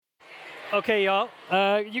Okay, y'all,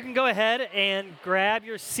 you can go ahead and grab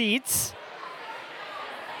your seats.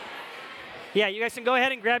 Yeah, you guys can go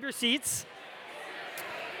ahead and grab your seats.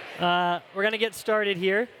 We're going to get started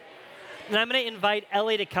here. And I'm going to invite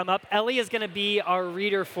Ellie to come up. Ellie is going to be our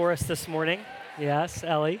reader for us this morning. Yes,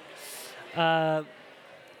 Ellie. You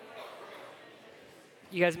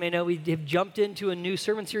guys may know we have jumped into a new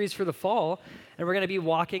sermon series for the fall, and we're going to be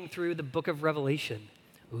walking through the book of Revelation.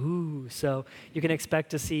 Ooh, so you can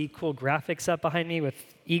expect to see cool graphics up behind me with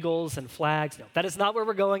eagles and flags. No, that is not where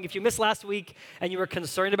we're going. If you missed last week and you were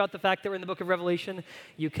concerned about the fact that we're in the book of Revelation,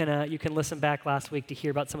 you can listen back last week to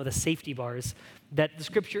hear about some of the safety bars that the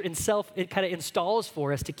scripture itself, it kind of installs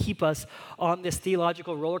for us to keep us on this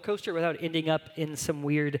theological roller coaster without ending up in some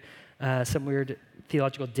weird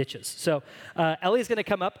theological ditches. So Ellie's going to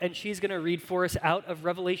come up and she's going to read for us out of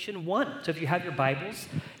Revelation 1. So if you have your Bibles,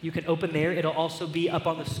 you can open there. It'll also be up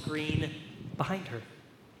on the screen behind her.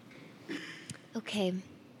 Okay.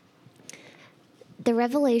 The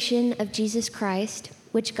revelation of Jesus Christ,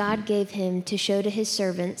 which God gave him to show to his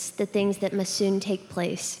servants the things that must soon take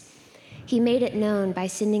place. He made it known by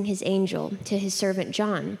sending his angel to his servant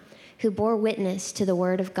John, who bore witness to the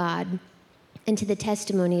word of God and to the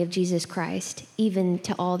testimony of Jesus Christ, even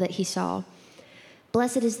to all that he saw.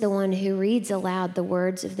 Blessed is the one who reads aloud the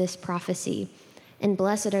words of this prophecy, and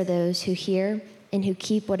blessed are those who hear and who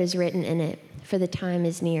keep what is written in it, for the time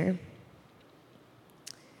is near.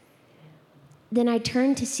 Then I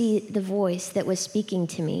turned to see the voice that was speaking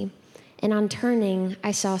to me, and on turning,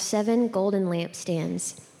 I saw 7 golden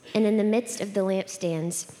lampstands, and in the midst of the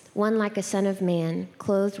lampstands, one like a son of man,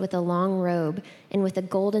 clothed with a long robe and with a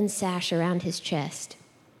golden sash around his chest.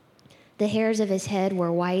 The hairs of his head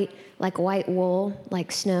were white, like white wool,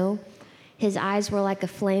 like snow. His eyes were like a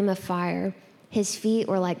flame of fire. His feet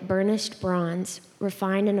were like burnished bronze,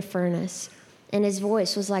 refined in a furnace, and his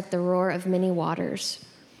voice was like the roar of many waters.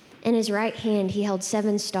 In his right hand he held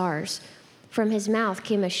 7 stars. From his mouth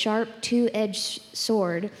came a sharp 2-edged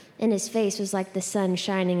sword, and his face was like the sun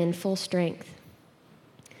shining in full strength.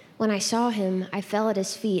 When I saw him, I fell at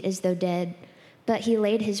his feet as though dead, but he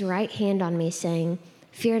laid his right hand on me, saying,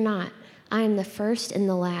 "Fear not, I am the first and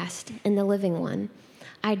the last and the living one.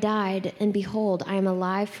 I died, and behold, I am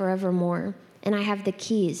alive forevermore, and I have the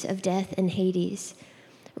keys of death and Hades.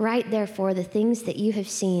 Write therefore the things that you have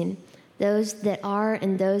seen, those that are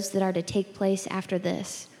and those that are to take place after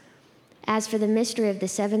this. As for the mystery of the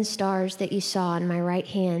 7 stars that you saw in my right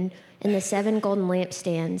hand and the 7 golden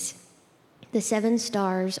lampstands, the 7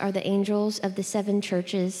 stars are the angels of the 7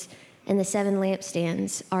 churches, and the 7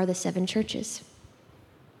 lampstands are the 7 churches."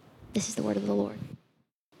 This is the word of the Lord.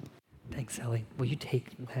 Thanks, Ellie. Will you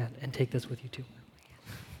take that and take this with you too?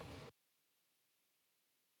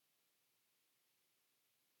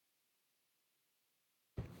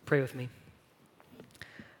 Pray with me.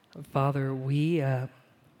 Father, we're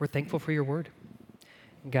thankful for your word.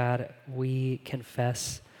 God, we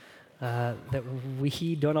confess that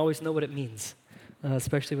we don't always know what it means,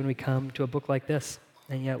 especially when we come to a book like this.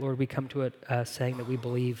 And yet, Lord, we come to it saying that we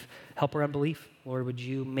believe. Help our unbelief. Lord, would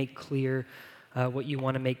you make clear what you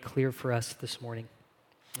want to make clear for us this morning?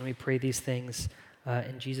 And we pray these things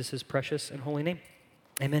in Jesus' precious and holy name.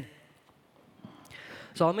 Amen.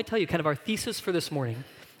 So let me tell you, kind of our thesis for this morning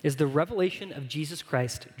is the revelation of Jesus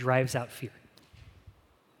Christ drives out fear.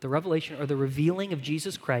 The revelation or the revealing of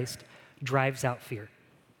Jesus Christ drives out fear.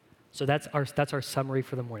 So that's our summary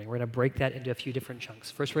for the morning. We're going to break that into a few different chunks.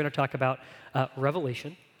 First, we're going to talk about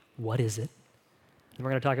revelation. What is it? Then we're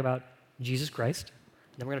going to talk about Jesus Christ.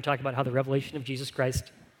 Then we're going to talk about how the revelation of Jesus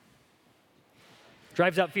Christ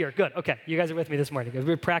drives out fear. Good. Okay, you guys are with me this morning.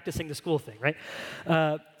 We're practicing the school thing, right?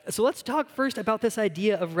 So let's talk first about this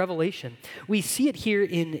idea of revelation. We see it here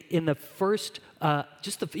in the first,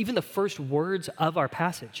 even the first words of our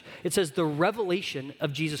passage. It says the revelation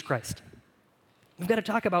of Jesus Christ. We've got to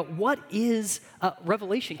talk about what is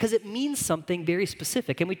revelation, because it means something very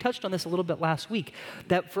specific. And we touched on this a little bit last week,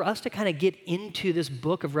 that for us to kind of get into this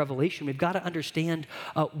book of Revelation, we've got to understand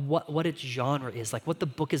what its genre is, like what the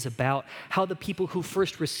book is about, how the people who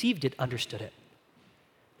first received it understood it.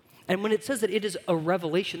 And when it says that it is a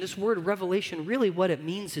revelation, this word revelation, really what it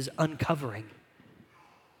means is uncovering.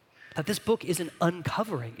 That this book is an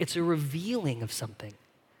uncovering. It's a revealing of something.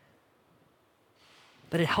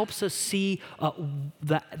 That it helps us see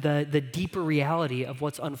the deeper reality of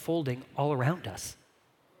what's unfolding all around us.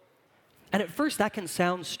 And at first that can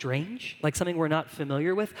sound strange, like something we're not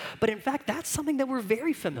familiar with, but in fact that's something that we're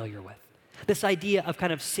very familiar with. This idea of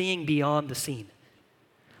kind of seeing beyond the seen.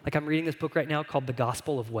 Like I'm reading this book right now called The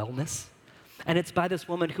Gospel of Wellness. And it's by this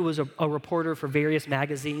woman who was a reporter for various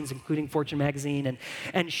magazines, including Fortune magazine,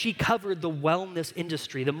 and she covered the wellness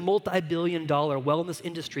industry, the multi-billion-dollar wellness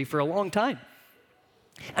industry for a long time.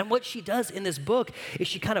 And what she does in this book is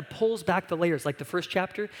she kind of pulls back the layers. Like the first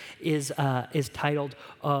chapter is titled,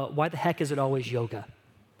 Why the Heck Is It Always Yoga?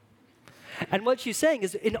 And what she's saying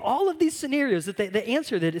is in all of these scenarios, that the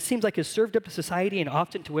answer that it seems like is served up to society and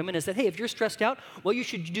often to women is that, hey, if you're stressed out, what you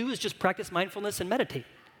should do is just practice mindfulness and meditate.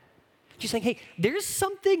 She's saying, hey, there's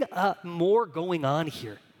something more going on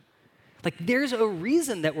here. Like there's a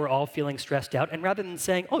reason that we're all feeling stressed out, and rather than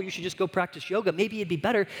saying, oh, you should just go practice yoga, maybe it'd be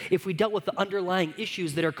better if we dealt with the underlying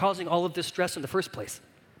issues that are causing all of this stress in the first place.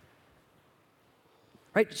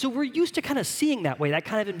 Right? So we're used to kind of seeing that way, that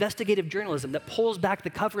kind of investigative journalism that pulls back the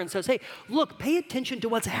cover and says, hey, look, pay attention to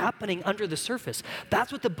what's happening under the surface.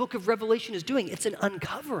 That's what the book of Revelation is doing. It's an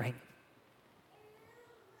uncovering.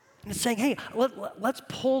 And it's saying, hey, let's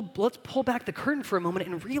pull back the curtain for a moment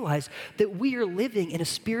and realize that we are living in a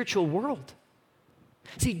spiritual world.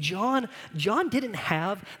 See, John didn't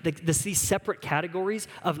have these separate categories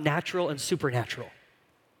of natural and supernatural.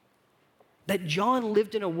 That John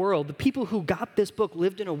lived in a world, the people who got this book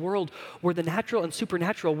lived in a world where the natural and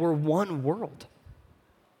supernatural were one world.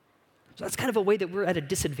 So that's kind of a way that we're at a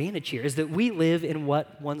disadvantage here, is that we live in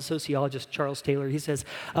what one sociologist, Charles Taylor, he says,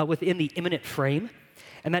 within the immanent frame.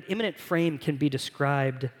 And that immanent frame can be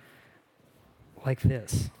described like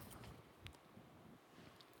this.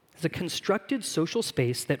 It's a constructed social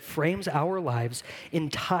space that frames our lives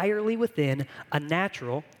entirely within a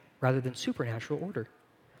natural rather than supernatural order.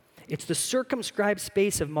 It's the circumscribed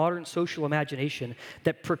space of modern social imagination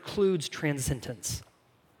that precludes transcendence.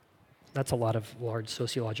 That's a lot of large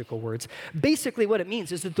sociological words. Basically, what it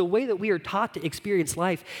means is that the way that we are taught to experience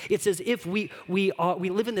life, it's as if we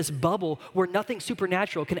live in this bubble where nothing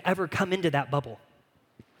supernatural can ever come into that bubble.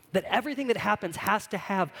 That everything that happens has to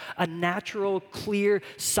have a natural, clear,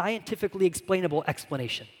 scientifically explainable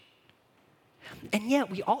explanation. And yet,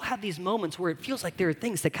 we all have these moments where it feels like there are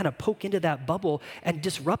things that kind of poke into that bubble and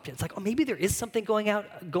disrupt it. It's like, oh, maybe there is something going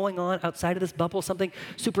on outside of this bubble, something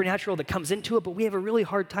supernatural that comes into it, but we have a really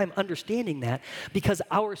hard time understanding that because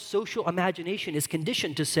our social imagination is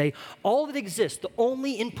conditioned to say all that exists, the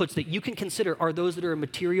only inputs that you can consider are those that are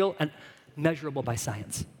material and measurable by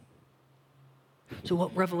science. So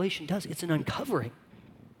what Revelation does, it's an uncovering.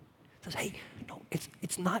 It says, hey, no,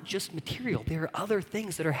 it's not just material. There are other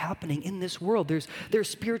things that are happening in this world. There's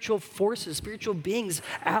spiritual forces, spiritual beings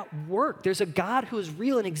at work. There's a God who is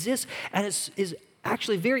real and exists and is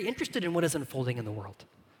actually very interested in what is unfolding in the world.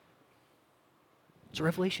 So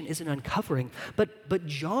Revelation is an uncovering, but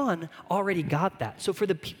John already got that. So for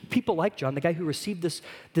the people like John, the guy who received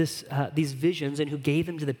these visions and who gave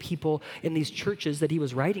them to the people in these churches that he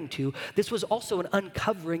was writing to, this was also an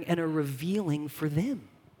uncovering and a revealing for them.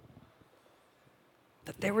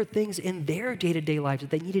 That there were things in their day-to-day lives that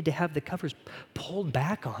they needed to have the covers pulled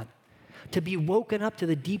back on, to be woken up to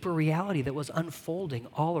the deeper reality that was unfolding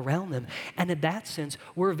all around them. And in that sense,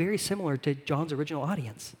 we're very similar to John's original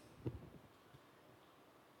audience.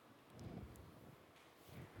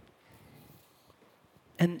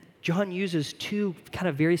 And John uses two kind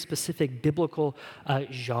of very specific biblical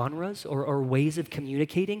genres or ways of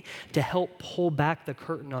communicating to help pull back the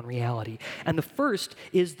curtain on reality. And the first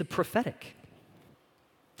is the prophetic.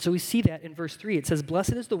 So we see that in verse 3. It says,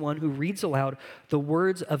 "Blessed is the one who reads aloud the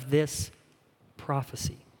words of this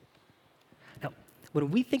prophecy." Now, when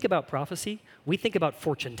we think about prophecy, we think about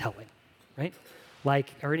fortune telling, right?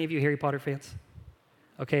 Like, are any of you Harry Potter fans?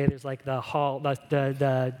 Okay, there's like the Hall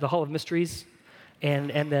of Mysteries,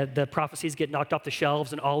 and the prophecies get knocked off the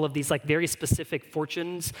shelves, and all of these like very specific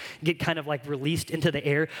fortunes get kind of like released into the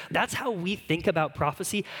air. That's how we think about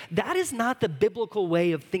prophecy. That is not the biblical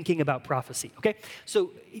way of thinking about prophecy, okay?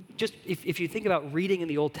 So just if you think about reading in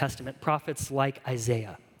the Old Testament, prophets like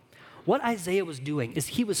Isaiah, what Isaiah was doing is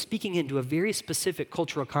he was speaking into a very specific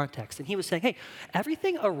cultural context, and he was saying, hey,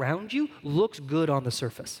 everything around you looks good on the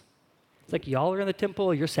surface. It's like y'all are in the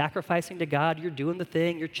temple, you're sacrificing to God, you're doing the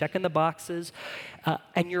thing, you're checking the boxes,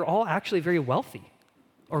 and you're all actually very wealthy.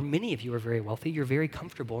 Or many of you are very wealthy, you're very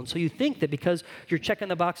comfortable. And so you think that because you're checking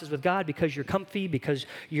the boxes with God, because you're comfy, because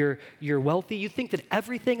you're wealthy, you think that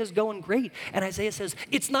everything is going great. And Isaiah says,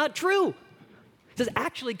 it's not true. He says,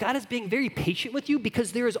 actually, God is being very patient with you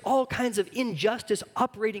because there is all kinds of injustice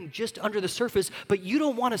operating just under the surface, but you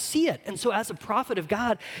don't want to see it. And so as a prophet of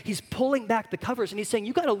God, he's pulling back the covers and he's saying,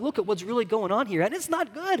 you got to look at what's really going on here, and it's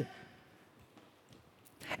not good.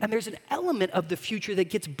 And there's an element of the future that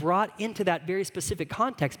gets brought into that very specific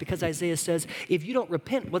context because Isaiah says, if you don't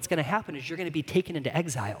repent, what's going to happen is you're going to be taken into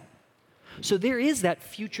exile. So there is that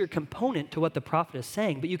future component to what the prophet is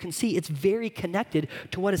saying, but you can see it's very connected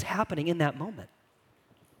to what is happening in that moment.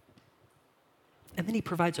 And then he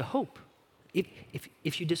provides a hope.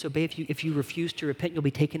 If you disobey, if you refuse to repent, you'll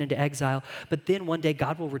be taken into exile, but then one day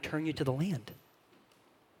God will return you to the land.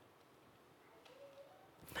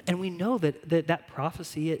 And we know that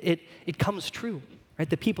prophecy, it comes true, right?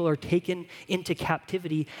 The people are taken into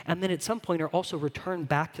captivity and then at some point are also returned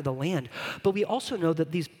back to the land. But we also know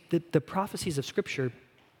that the prophecies of Scripture,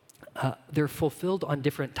 they're fulfilled on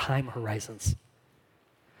different time horizons.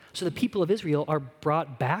 So the people of Israel are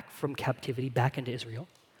brought back from captivity back into Israel.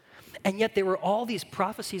 And yet there were all these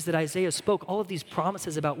prophecies that Isaiah spoke, all of these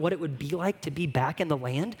promises about what it would be like to be back in the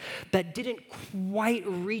land that didn't quite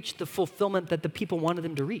reach the fulfillment that the people wanted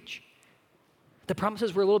them to reach. The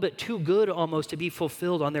promises were a little bit too good almost to be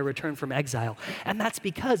fulfilled on their return from exile. And that's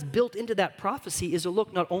because built into that prophecy is a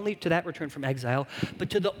look not only to that return from exile, but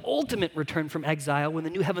to the ultimate return from exile when the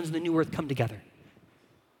new heavens and the new earth come together.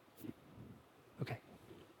 Okay.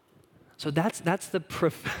 So that's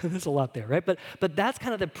there's a lot there, right? But that's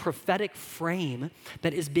kind of the prophetic frame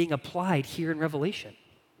that is being applied here in Revelation.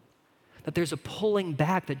 That there's a pulling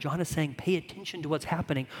back that John is saying, pay attention to what's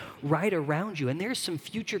happening right around you. And there's some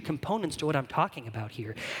future components to what I'm talking about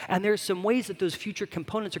here. And there's some ways that those future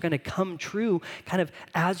components are going to come true kind of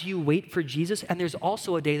as you wait for Jesus. And there's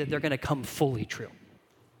also a day that they're going to come fully true.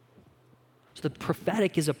 So the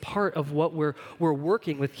prophetic is a part of what we're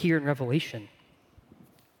working with here in Revelation.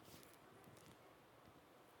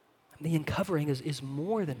 The uncovering is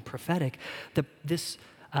more than prophetic. This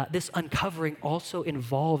uncovering also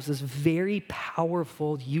involves this very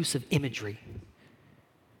powerful use of imagery.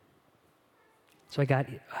 So I got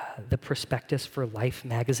the Prospectus for Life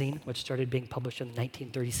magazine, which started being published in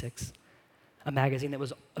 1936, a magazine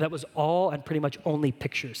that was all and pretty much only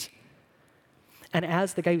pictures. And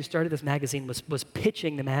as the guy who started this magazine was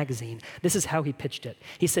pitching the magazine, this is how he pitched it.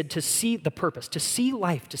 He said, to see the purpose, to see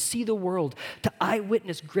life, to see the world, to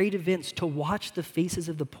eyewitness great events, to watch the faces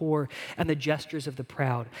of the poor and the gestures of the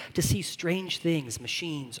proud, to see strange things,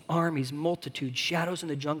 machines, armies, multitudes, shadows in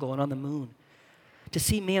the jungle and on the moon, to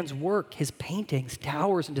see man's work, his paintings,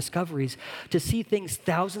 towers and discoveries, to see things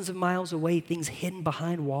thousands of miles away, things hidden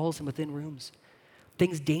behind walls and within rooms,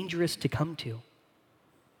 things dangerous to come to.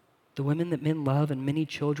 The women that men love and many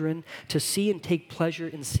children, to see and take pleasure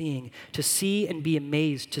in seeing, to see and be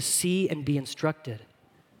amazed, to see and be instructed.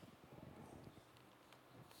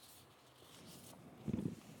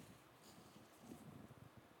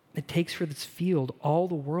 It takes for this field all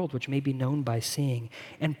the world which may be known by seeing,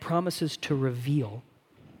 and promises to reveal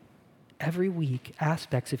every week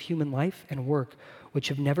aspects of human life and work which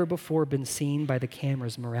have never before been seen by the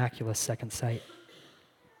camera's miraculous second sight.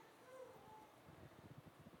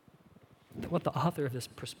 What the author of this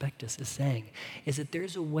prospectus is saying is that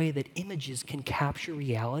there's a way that images can capture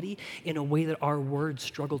reality in a way that our words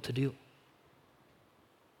struggle to do.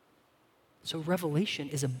 So Revelation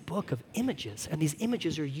is a book of images, and these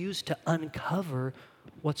images are used to uncover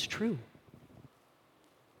what's true.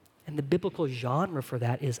 And the biblical genre for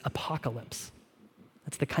that is apocalypse.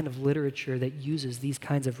 That's the kind of literature that uses these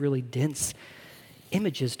kinds of really dense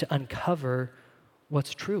images to uncover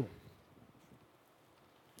what's true.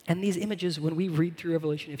 And these images, when we read through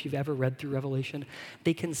Revelation, if you've ever read through Revelation,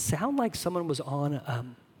 they can sound like someone was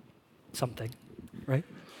on something, right?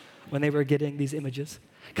 When they were getting these images.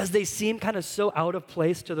 Because they seem kind of so out of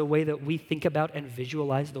place to the way that we think about and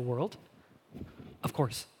visualize the world. Of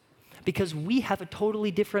course. Because we have a totally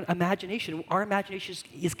different imagination. Our imagination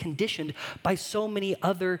is conditioned by so many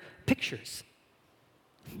other pictures.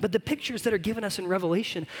 But the pictures that are given us in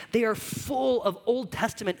Revelation, they are full of Old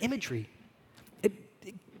Testament imagery.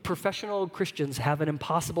 Professional Christians have an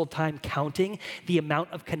impossible time counting the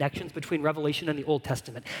amount of connections between Revelation and the Old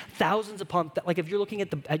Testament. Thousands upon, like if you're looking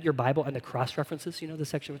at your Bible and the cross references, you know, the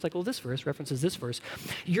section where it's like, well, this verse references this verse.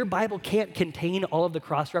 Your Bible can't contain all of the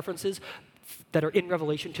cross references that are in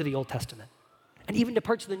Revelation to the Old Testament. And even to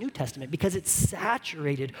parts of the New Testament, because it's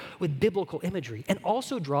saturated with biblical imagery and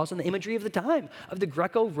also draws on the imagery of the time, of the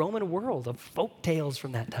Greco-Roman world, of folk tales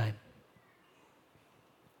from that time.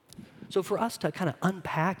 So for us to kind of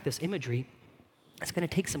unpack this imagery, it's going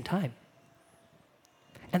to take some time.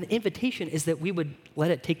 And the invitation is that we would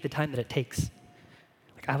let it take the time that it takes.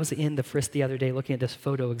 Like I was in the Frisk the other day looking at this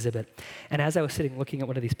photo exhibit, and as I was sitting looking at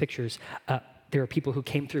one of these pictures, there were people who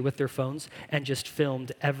came through with their phones and just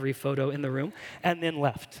filmed every photo in the room and then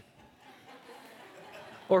left.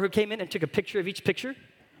 Or who came in and took a picture of each picture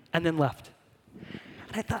and then left.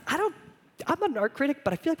 And I thought, I'm not an art critic,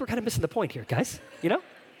 but I feel like we're kind of missing the point here, guys, you know?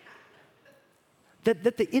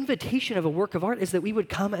 That the invitation of a work of art is that we would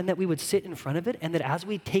come and that we would sit in front of it, and that as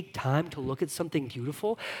we take time to look at something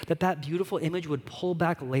beautiful, that beautiful image would pull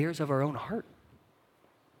back layers of our own heart.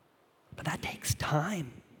 But that takes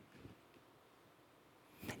time.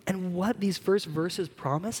 And what these first verses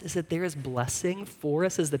promise is that there is blessing for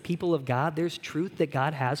us as the people of God. There's truth that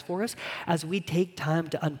God has for us as we take time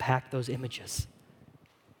to unpack those images.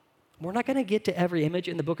 We're not going to get to every image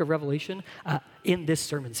in the book of Revelation in this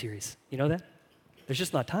sermon series. You know that? There's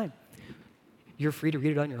just not time. You're free to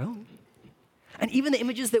read it on your own. And even the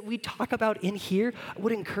images that we talk about in here, I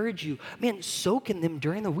would encourage you, man, soak in them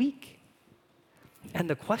during the week. And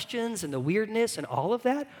the questions and the weirdness and all of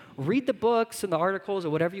that, read the books and the articles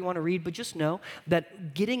or whatever you want to read, but just know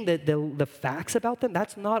that getting the facts about them,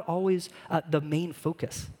 that's not always the main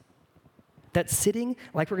focus. That sitting,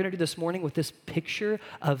 like we're going to do this morning with this picture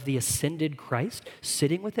of the ascended Christ,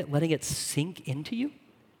 sitting with it, letting it sink into you,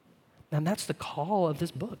 and that's the call of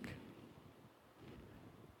this book.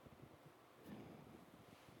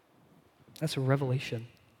 That's a revelation.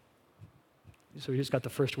 So we just got the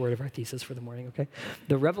first word of our thesis for the morning, okay?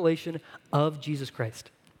 The revelation of Jesus Christ.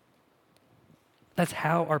 That's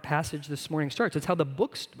how our passage this morning starts. It's how the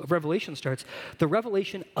book of Revelation starts. The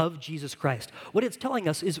revelation of Jesus Christ. What it's telling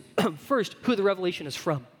us is, first, who the revelation is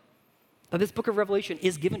from. Now, this book of Revelation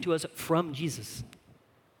is given to us from Jesus.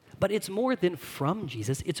 But it's more than from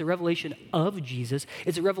Jesus. It's a revelation of Jesus.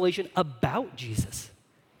 It's a revelation about Jesus.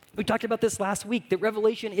 We talked about this last week, that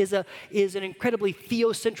Revelation is an incredibly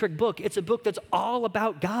theocentric book. It's a book that's all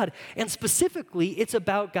about God. And specifically, it's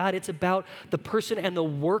about God. It's about the person and the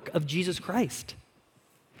work of Jesus Christ.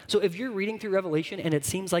 So if you're reading through Revelation and it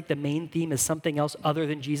seems like the main theme is something else other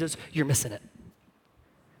than Jesus, you're missing it.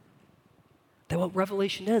 That what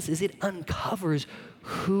Revelation does is it uncovers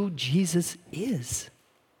who Jesus is.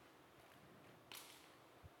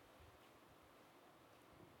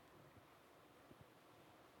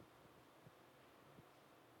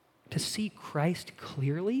 To see Christ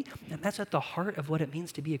clearly, and that's at the heart of what it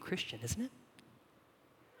means to be a Christian, isn't it?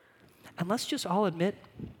 And let's just all admit,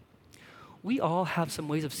 we all have some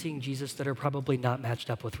ways of seeing Jesus that are probably not matched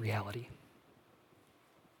up with reality.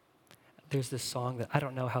 There's this song that I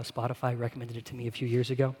don't know how Spotify recommended it to me a few years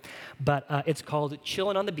ago, but it's called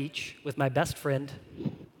Chillin' on the Beach with My Best Friend,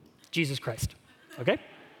 Jesus Christ, okay?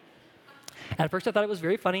 At first I thought it was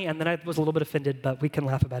very funny, and then I was a little bit offended, but we can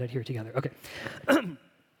laugh about it here together, okay?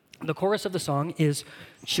 The chorus of the song is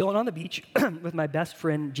chilling on the beach with my best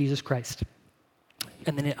friend, Jesus Christ.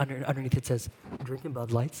 And then underneath it says, drinking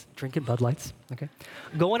Bud Lights, okay?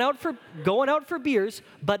 Going out for beers,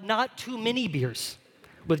 but not too many beers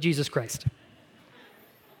with Jesus Christ.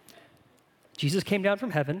 Jesus came down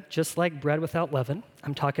from heaven, just like bread without leaven.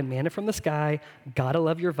 I'm talking manna from the sky, gotta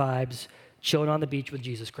love your vibes, chilling on the beach with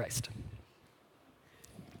Jesus Christ.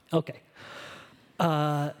 Okay.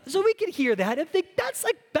 So we can hear that and think that's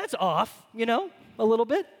off, a little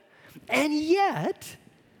bit. And yet,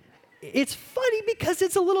 it's funny because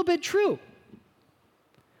it's a little bit true.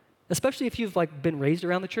 Especially if you've been raised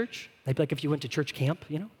around the church. Maybe if you went to church camp,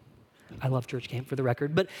 I love church camp for the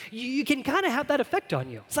record, but you can kind of have that effect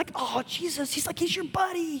on you. It's like, oh, Jesus, he's your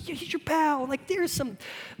buddy, he's your pal. There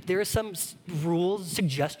are some rules,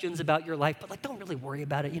 suggestions about your life, but don't really worry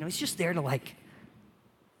about it. He's just there to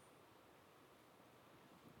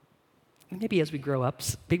maybe as we grow up,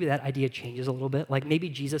 maybe that idea changes a little bit. Maybe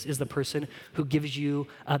Jesus is the person who gives you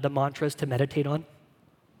the mantras to meditate on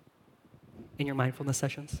in your mindfulness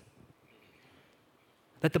sessions.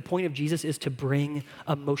 That the point of Jesus is to bring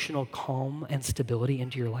emotional calm and stability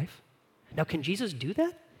into your life. Now, can Jesus do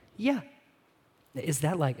that? Yeah. Is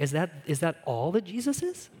that all that Jesus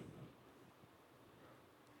is?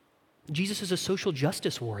 Jesus is a social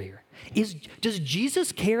justice warrior. Does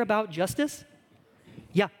Jesus care about justice?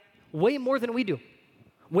 Yeah. Way more than we do.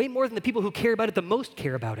 Way more than the people who care about it the most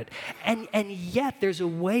care about it. And yet there's a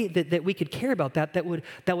way that we could care about that would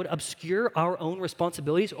obscure our own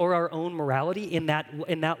responsibilities or our own morality in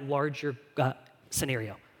that larger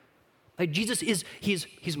scenario. Jesus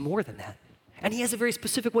he's more than that. And he has a very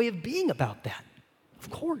specific way of being about that. Of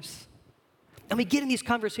course. And we get in these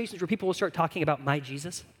conversations where people will start talking about my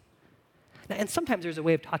Jesus. Now, and sometimes there's a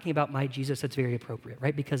way of talking about my Jesus that's very appropriate,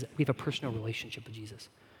 right? Because we have a personal relationship with Jesus.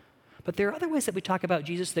 But there are other ways that we talk about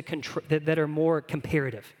Jesus that are more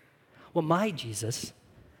comparative. Well, my Jesus,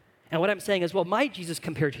 and what I'm saying is, well, my Jesus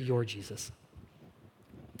compared to your Jesus.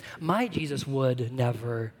 My Jesus would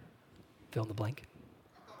never fill in the blank.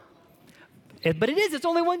 But it's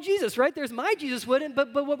only one Jesus, right? There's my Jesus wouldn't,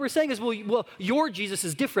 but what we're saying is, well, your Jesus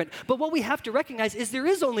is different. But what we have to recognize is there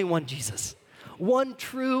is only one Jesus. one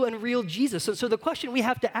true and real Jesus. And so the question we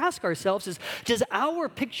have to ask ourselves is, does our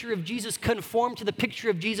picture of Jesus conform to the picture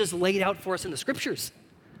of Jesus laid out for us in the scriptures?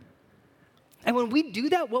 And when we do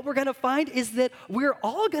that, what we're going to find is that we're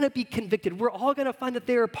all going to be convicted. We're all going to find that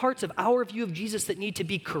there are parts of our view of Jesus that need to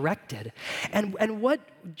be corrected. And what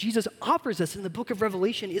Jesus offers us in the book of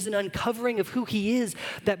Revelation is an uncovering of who he is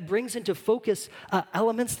that brings into focus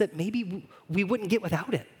elements that maybe we wouldn't get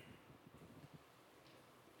without it.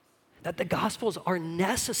 That the Gospels are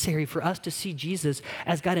necessary for us to see Jesus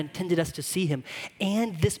as God intended us to see him.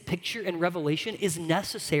 And this picture in Revelation is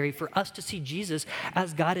necessary for us to see Jesus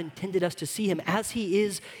as God intended us to see him, as he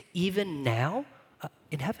is even now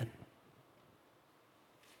in heaven.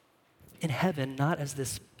 In heaven, not as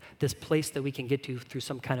this place that we can get to through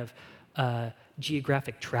some kind of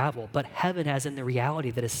geographic travel, but heaven as in the reality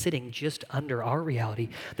that is sitting just under our reality,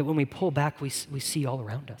 that when we pull back, we see all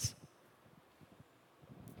around us.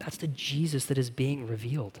 That's the Jesus that is being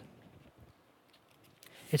revealed.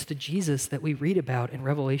 It's the Jesus that we read about in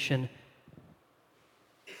Revelation,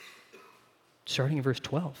 starting in verse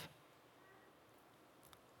 12.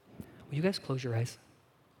 Will you guys close your eyes?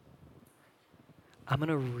 I'm going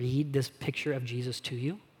to read this picture of Jesus to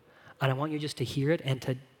you, and I want you just to hear it and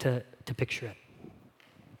to picture it.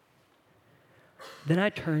 Then I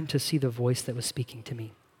turned to see the voice that was speaking to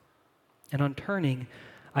me. And on turning,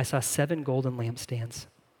 I saw 7 golden lampstands.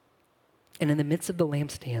 And in the midst of the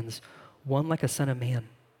lampstands, one like a son of man,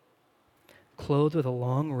 clothed with a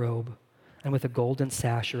long robe and with a golden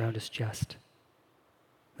sash around his chest.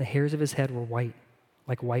 The hairs of his head were white,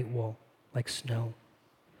 like white wool, like snow.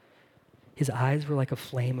 His eyes were like a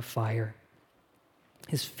flame of fire.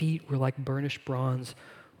 His feet were like burnished bronze,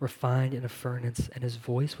 refined in a furnace, and his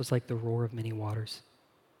voice was like the roar of many waters.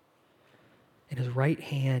 In his right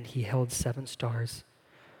hand he held 7 stars.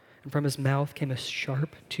 And from his mouth came a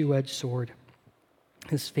sharp 2-edged sword.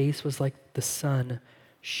 His face was like the sun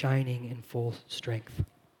shining in full strength.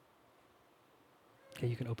 Okay,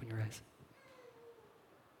 you can open your eyes.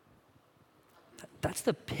 That's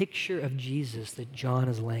the picture of Jesus that John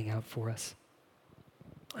is laying out for us.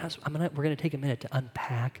 We're going to take a minute to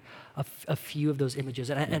unpack a few of those images.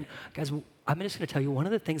 And guys, I'm just going to tell you, one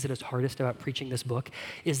of the things that is hardest about preaching this book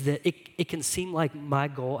is that it can seem like my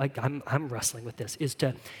goal, I'm wrestling with this, is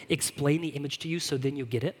to explain the image to you so then you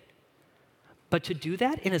get it. But to do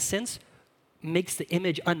that, in a sense, makes the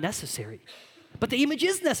image unnecessary. But the image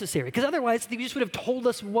is necessary, because otherwise they just would have told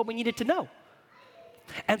us what we needed to know.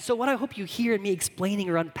 And so what I hope you hear in me explaining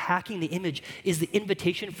or unpacking the image is the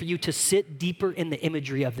invitation for you to sit deeper in the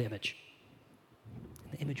imagery of the image,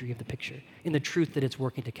 in the imagery of the picture, in the truth that it's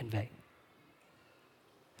working to convey.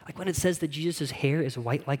 Like when it says that Jesus' hair is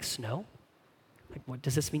white like snow, like what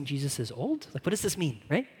does this mean? Jesus is old? Like what does this mean,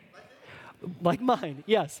 right? Like mine,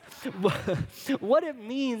 yes. What it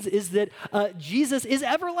means is that Jesus is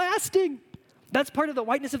everlasting. That's part of the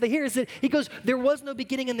whiteness of the hair, is that he goes, there was no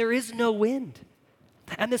beginning and there is no end.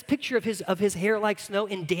 And this picture of his hair like snow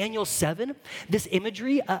in Daniel 7, this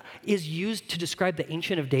imagery is used to describe the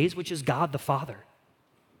Ancient of Days, which is God the Father.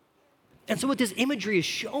 And so what this imagery is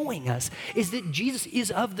showing us is that Jesus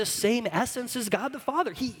is of the same essence as God the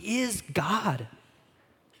Father. He is God.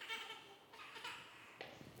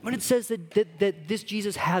 When it says that this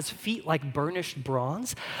Jesus has feet like burnished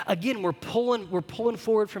bronze, again, we're pulling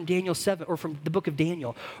forward from Daniel 7, or from the book of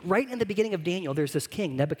Daniel. Right in the beginning of Daniel, there's this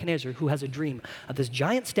king, Nebuchadnezzar, who has a dream of this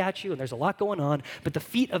giant statue, and there's a lot going on, but the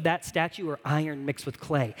feet of that statue are iron mixed with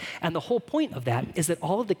clay. And the whole point of that is that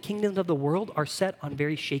all of the kingdoms of the world are set on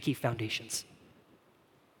very shaky foundations.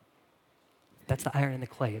 That's the iron and the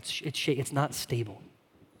clay. It's not stable.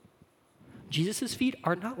 Jesus' feet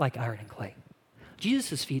are not like iron and clay.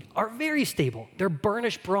 Jesus' feet are very stable. They're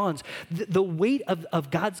burnished bronze. The weight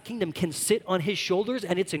of God's kingdom can sit on his shoulders,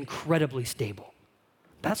 and it's incredibly stable.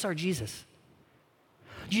 That's our Jesus.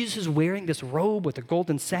 Jesus is wearing this robe with a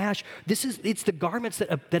golden sash. It's the garments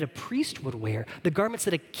that a priest would wear, the garments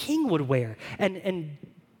that a king would wear. And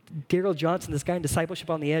Darrell Johnson, this guy in Discipleship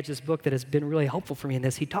on the Edge, this book that has been really helpful for me in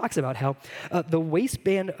this, he talks about how the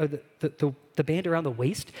waistband, or the band around the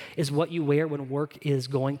waist is what you wear when work is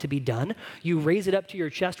going to be done. You raise it up to your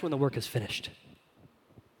chest when the work is finished.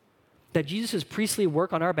 That Jesus' priestly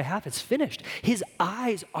work on our behalf is finished. His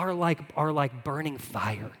eyes are like burning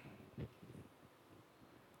fire.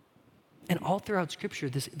 And all throughout Scripture,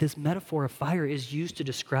 this metaphor of fire is used to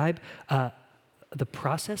describe the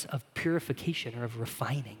process of purification or of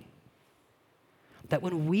refining. That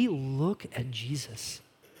when we look at Jesus,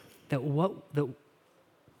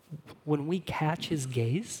 when we catch his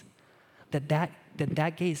gaze, that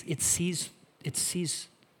gaze, it sees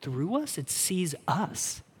through us, it sees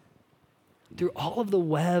us. through all of the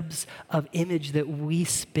webs of image that we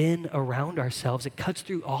spin around ourselves. It cuts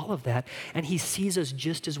through all of that, and he sees us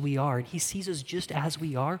just as we are. And he sees us just as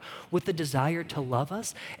we are with the desire to love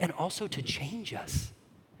us and also to change us,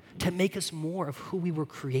 to make us more of who we were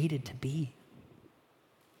created to be.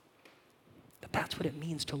 But that's what it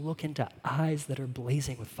means to look into eyes that are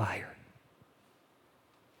blazing with fire.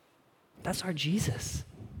 That's our Jesus.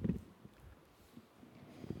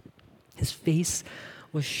 His face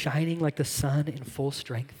was shining like the sun in full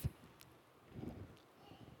strength.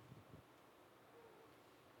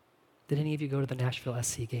 Did any of you go to the Nashville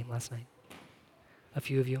SC game last night? A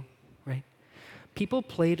few of you, right? People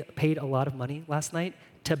paid a lot of money last night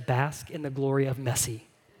to bask in the glory of Messi.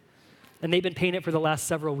 And they've been paying it for the last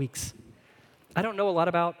several weeks. I don't know a lot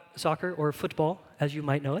about soccer or football, as you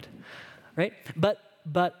might know it, right? But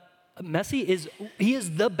Messi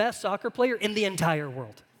is the best soccer player in the entire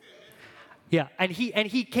world. Yeah, and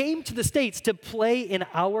he came to the States to play in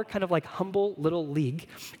our kind of like humble little league,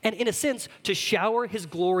 and in a sense, to shower his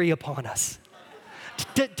glory upon us.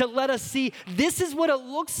 To let us see this is what it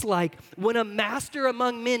looks like when a master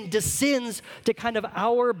among men descends to kind of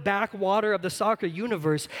our backwater of the soccer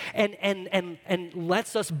universe and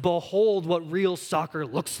lets us behold what real soccer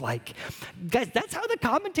looks like. Guys, that's how the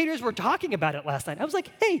commentators were talking about it last night. I was like,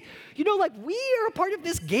 hey, like we are a part of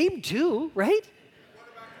this game too, right?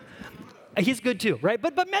 He's good too, right?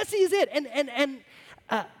 But Messi is it.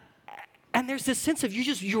 And there's this sense of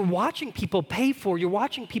you're watching people you're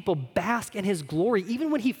watching people bask in his glory. Even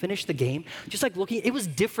when he finished the game, just like looking, it was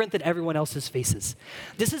different than everyone else's faces.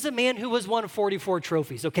 This is a man who has won 44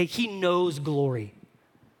 trophies, okay? He knows glory.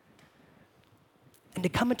 And to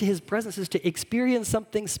come into his presence is to experience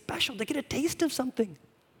something special, to get a taste of something.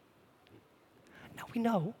 Now we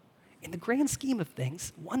know, in the grand scheme of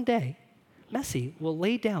things, one day, Messi will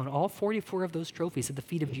lay down all 44 of those trophies at the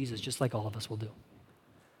feet of Jesus, just like all of us will do.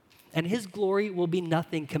 And his glory will be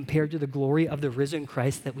nothing compared to the glory of the risen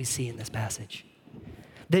Christ that we see in this passage.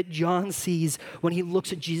 That John sees when he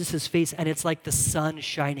looks at Jesus' face, and it's like the sun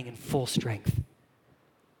shining in full strength.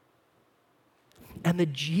 And the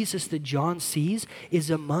Jesus that John sees is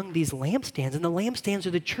among these lampstands, and the lampstands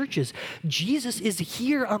are the churches. Jesus is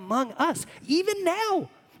here among us, even now.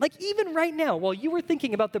 Like even right now, while you were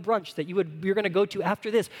thinking about the brunch that you're going to go to after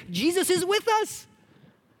this, Jesus is with us.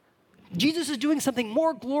 Jesus is doing something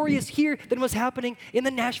more glorious here than was happening in the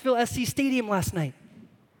Nashville SC Stadium last night.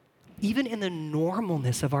 Even in the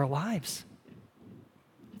normalness of our lives.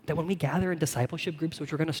 That when we gather in discipleship groups,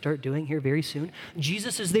 which we're going to start doing here very soon,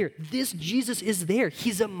 Jesus is there. This Jesus is there.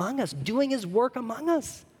 He's among us, doing his work among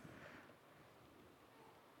us.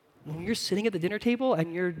 When you're sitting at the dinner table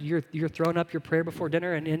and you're throwing up your prayer before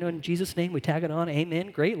dinner, and in Jesus' name we tag it on,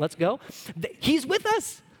 amen, great, let's go. He's with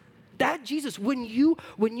us. That Jesus, when you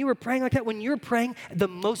were praying like that, when you're praying the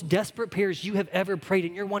most desperate prayers you have ever prayed,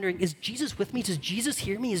 and you're wondering, is Jesus with me? Does Jesus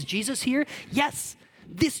hear me? Is Jesus here? Yes,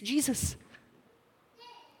 this Jesus,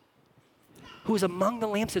 who is among the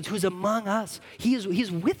lampstands, who's among us,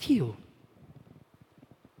 he's with you.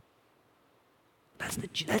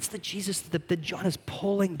 That's the Jesus that John is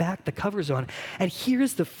pulling back the covers on. And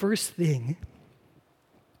here's the first thing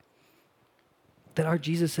that our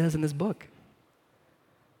Jesus says in this book.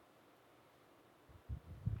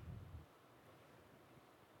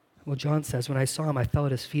 Well, John says, when I saw him, I fell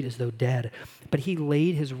at his feet as though dead. But he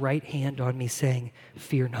laid his right hand on me, saying,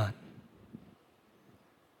 fear not.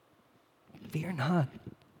 Fear not.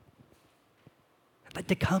 But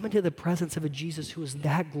to come into the presence of a Jesus who is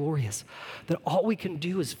that glorious, that all we can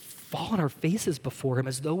do is fall on our faces before him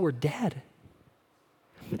as though we're dead.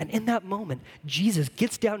 And in that moment, Jesus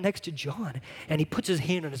gets down next to John, and he puts his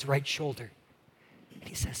hand on his right shoulder. And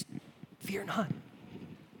he says, fear not.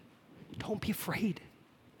 Don't be afraid.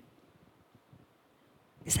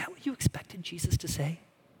 Is that what you expected Jesus to say?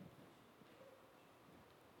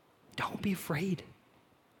 Don't be afraid.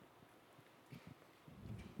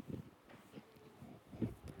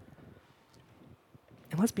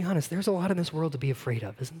 And let's be honest, there's a lot in this world to be afraid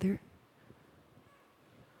of, isn't there?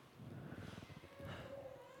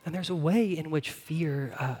 And there's a way in which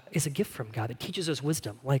fear is a gift from God. It teaches us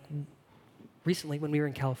wisdom. Like recently when we were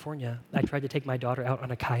in California, I tried to take my daughter out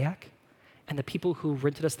on a kayak, and the people who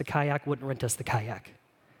rented us the kayak wouldn't rent us the kayak.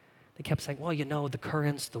 They kept saying, well, the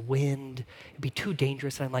currents, the wind, it'd be too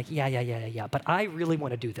dangerous. And I'm like, yeah, but I really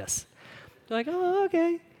want to do this. They're like, oh,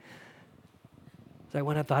 okay. So I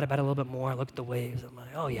went and thought about it a little bit more. I looked at the waves. I'm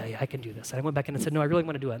like, oh, yeah, I can do this. And I went back in and said, no, I really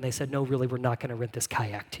want to do it. And they said, no, really, we're not going to rent this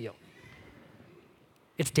kayak to you.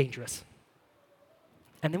 It's dangerous.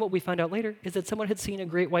 And then what we found out later is that someone had seen a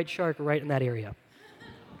great white shark right in that area.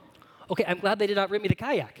 Okay, I'm glad they did not rent me the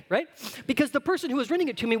kayak, right? Because the person who was renting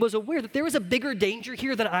it to me was aware that there was a bigger danger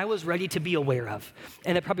here than I was ready to be aware of.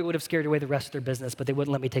 And it probably would have scared away the rest of their business, but they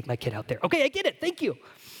wouldn't let me take my kid out there. Okay, I get it. Thank you.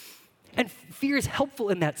 And fear is helpful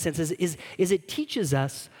in that sense, is it teaches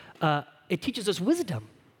us wisdom.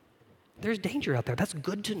 There's danger out there. That's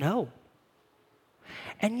good to know.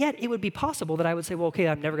 And yet, it would be possible that I would say, well, okay,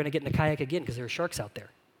 I'm never going to get in a kayak again because there are sharks out there.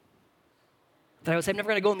 That I would say, I'm never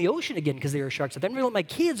going to go in the ocean again because there are sharks out there. I'm never going to let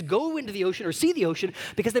my kids go into the ocean or see the ocean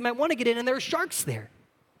because they might want to get in and there are sharks there.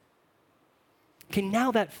 Okay,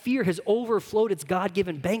 now that fear has overflowed its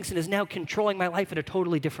God-given banks and is now controlling my life in a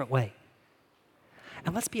totally different way.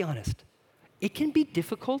 And let's be honest, it can be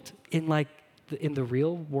difficult in the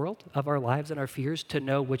real world of our lives and our fears to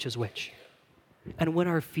know which is which. And when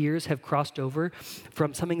our fears have crossed over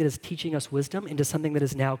from something that is teaching us wisdom into something that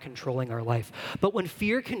is now controlling our life. But when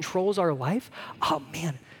fear controls our life, oh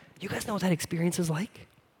man, you guys know what that experience is like?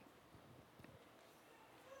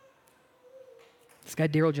 This guy,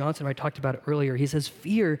 Daryl Johnson, I talked about it earlier, he says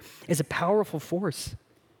fear is a powerful force.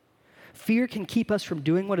 Fear can keep us from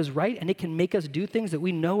doing what is right, and it can make us do things that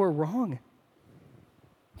we know are wrong.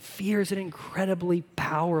 Fear is an incredibly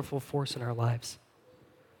powerful force in our lives.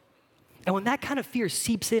 And when that kind of fear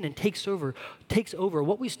seeps in and takes over,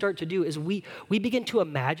 what we start to do is we begin to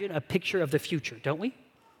imagine a picture of the future, don't we?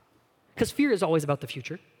 Because fear is always about the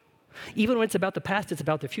future. Even when it's about the past, it's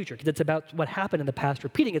about the future, because it's about what happened in the past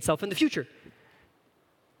repeating itself in the future.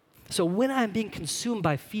 So when I'm being consumed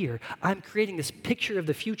by fear, I'm creating this picture of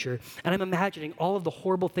the future, and I'm imagining all of the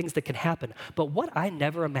horrible things that can happen. But what I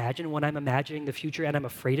never imagine when I'm imagining the future and I'm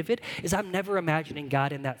afraid of it is I'm never imagining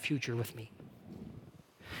God in that future with me.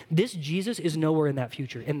 This Jesus is nowhere in that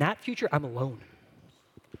future. In that future, I'm alone.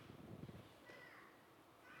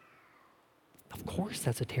 Of course,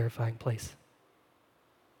 that's a terrifying place.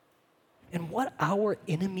 And what our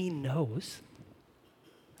enemy knows,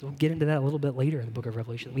 we'll get into that a little bit later in the book of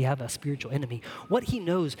Revelation. We have a spiritual enemy. What he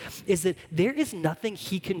knows is that there is nothing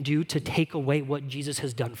he can do to take away what Jesus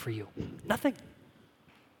has done for you. Nothing.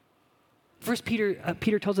 First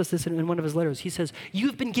Peter tells us this in one of his letters. He says,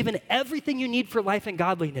 you've been given everything you need for life and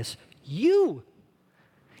godliness. You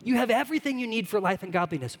have everything you need for life and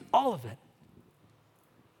godliness, all of it.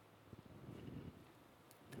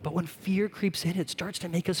 But when fear creeps in, it starts to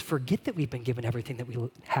make us forget that we've been given everything that we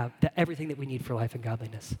have, everything that we need for life and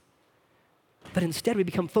godliness. But instead, we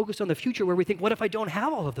become focused on the future where we think, what if I don't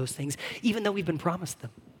have all of those things, even though we've been promised them?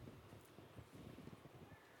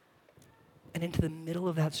 And into the middle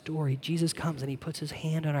of that story, Jesus comes and he puts his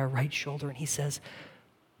hand on our right shoulder and he says,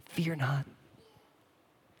 fear not.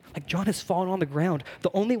 Like John has fallen on the ground.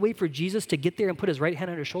 The only way for Jesus to get there and put his right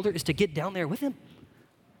hand on his shoulder is to get down there with him.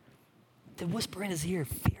 To whisper in his ear,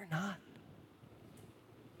 fear not.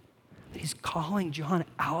 He's calling John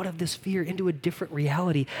out of this fear into a different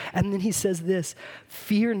reality. And then he says this,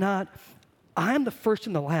 fear not, I am the first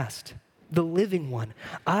and the last, the living one.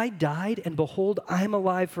 I died, and behold, I am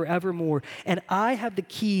alive forevermore, and I have the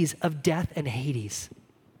keys of death and Hades.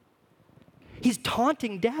 He's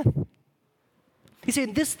taunting death. He's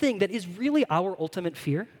saying this thing that is really our ultimate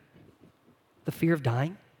fear, the fear of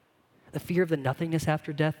dying, the fear of the nothingness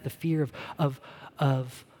after death, the fear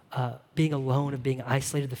of being alone, of being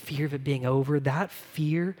isolated, the fear of it being over, that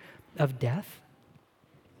fear of death,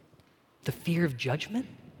 the fear of judgment.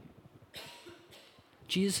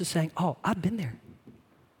 Jesus is saying, oh, I've been there.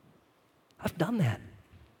 I've done that.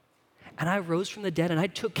 And I rose from the dead and I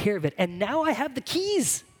took care of it. And now I have the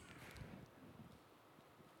keys.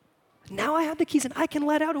 Now I have the keys and I can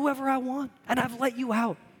let out whoever I want. And I've let you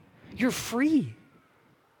out. You're free.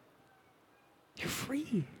 You're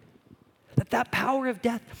free. That power of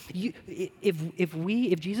death,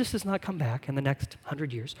 if Jesus does not come back in the next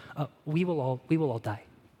 100 years, we will all die.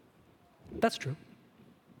 That's true.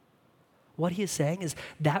 What he is saying is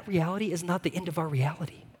that reality is not the end of our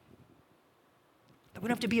reality. That we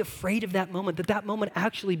don't have to be afraid of that moment, that moment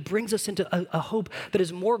actually brings us into a hope that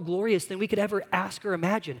is more glorious than we could ever ask or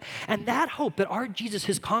imagine. And that hope that our Jesus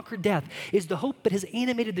has conquered death is the hope that has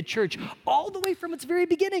animated the church all the way from its very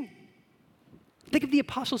beginning. Think of the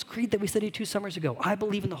Apostles' Creed that we studied 2 summers ago. I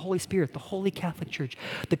believe in the Holy Spirit, the Holy Catholic Church,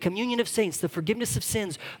 the communion of saints, the forgiveness of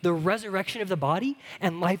sins, the resurrection of the body,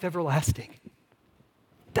 and life everlasting.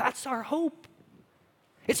 That's our hope.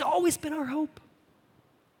 It's always been our hope.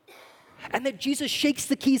 And that Jesus shakes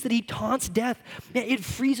the keys, that he taunts death. It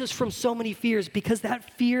frees us from so many fears because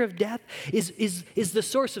that fear of death is the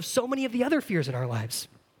source of so many of the other fears in our lives.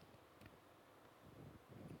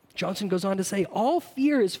 Johnson goes on to say, all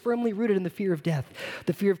fear is firmly rooted in the fear of death,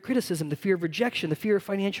 the fear of criticism, the fear of rejection, the fear of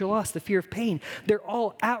financial loss, the fear of pain. They're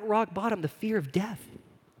all at rock bottom, the fear of death.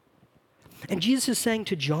 And Jesus is saying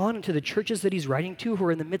to John and to the churches that he's writing to who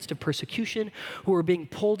are in the midst of persecution, who are being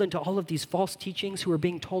pulled into all of these false teachings, who are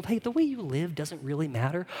being told, hey, the way you live doesn't really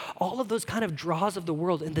matter. All of those kind of draws of the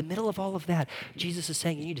world. In the middle of all of that, Jesus is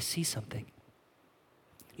saying you need to see something.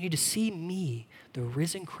 You need to see me, the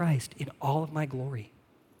risen Christ, in all of my glory.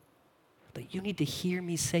 That you need to hear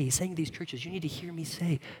me say, he's saying to these churches, you need to hear me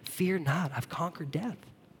say, fear not, I've conquered death.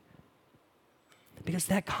 Because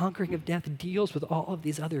that conquering of death deals with all of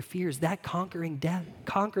these other fears. That conquering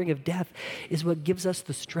of death is what gives us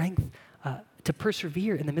the strength to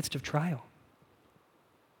persevere in the midst of trial.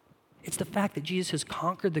 It's the fact that Jesus has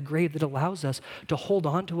conquered the grave that allows us to hold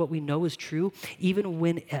on to what we know is true, even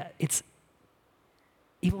when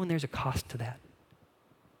there's a cost to that.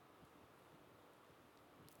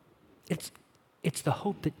 It's the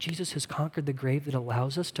hope that Jesus has conquered the grave that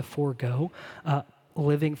allows us to forego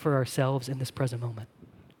living for ourselves in this present moment.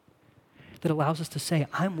 That allows us to say,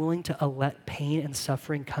 I'm willing to let pain and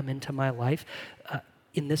suffering come into my life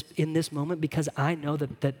in this moment because I know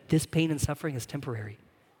that this pain and suffering is temporary.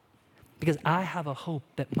 Because I have a hope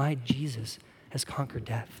that my Jesus has conquered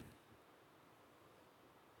death.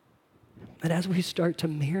 And as we start to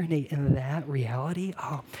marinate in that reality,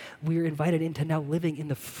 we're invited into now living in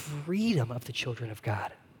the freedom of the children of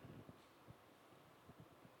God.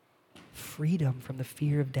 Freedom from the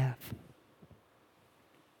fear of death.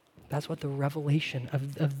 That's what the revelation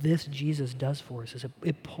of this Jesus does for us. Is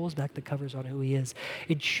it pulls back the covers on who he is.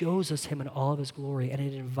 It shows us him in all of his glory, and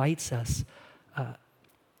it invites us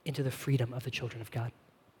into the freedom of the children of God.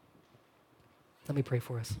 Let me pray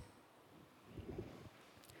for us.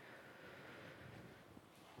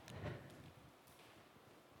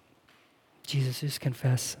 Jesus, just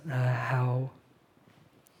confess how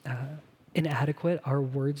inadequate our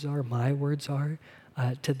words are, my words are,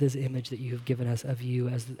 to this image that you have given us of you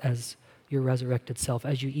as your resurrected self,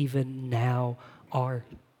 as you even now are.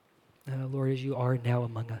 Lord, as you are now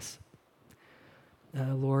among us.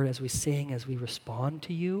 Lord, as we sing, as we respond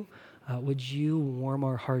to you, would you warm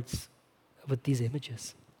our hearts with these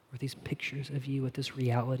images, with these pictures of you, with this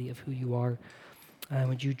reality of who you are?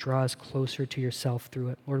 Would you draw us closer to yourself through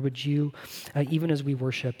it? Lord, would you, even as we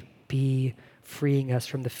worship, be freeing us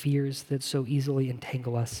from the fears that so easily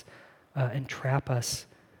entangle us and trap us.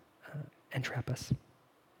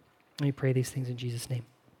 Let me pray these things in Jesus' name.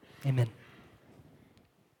 Amen.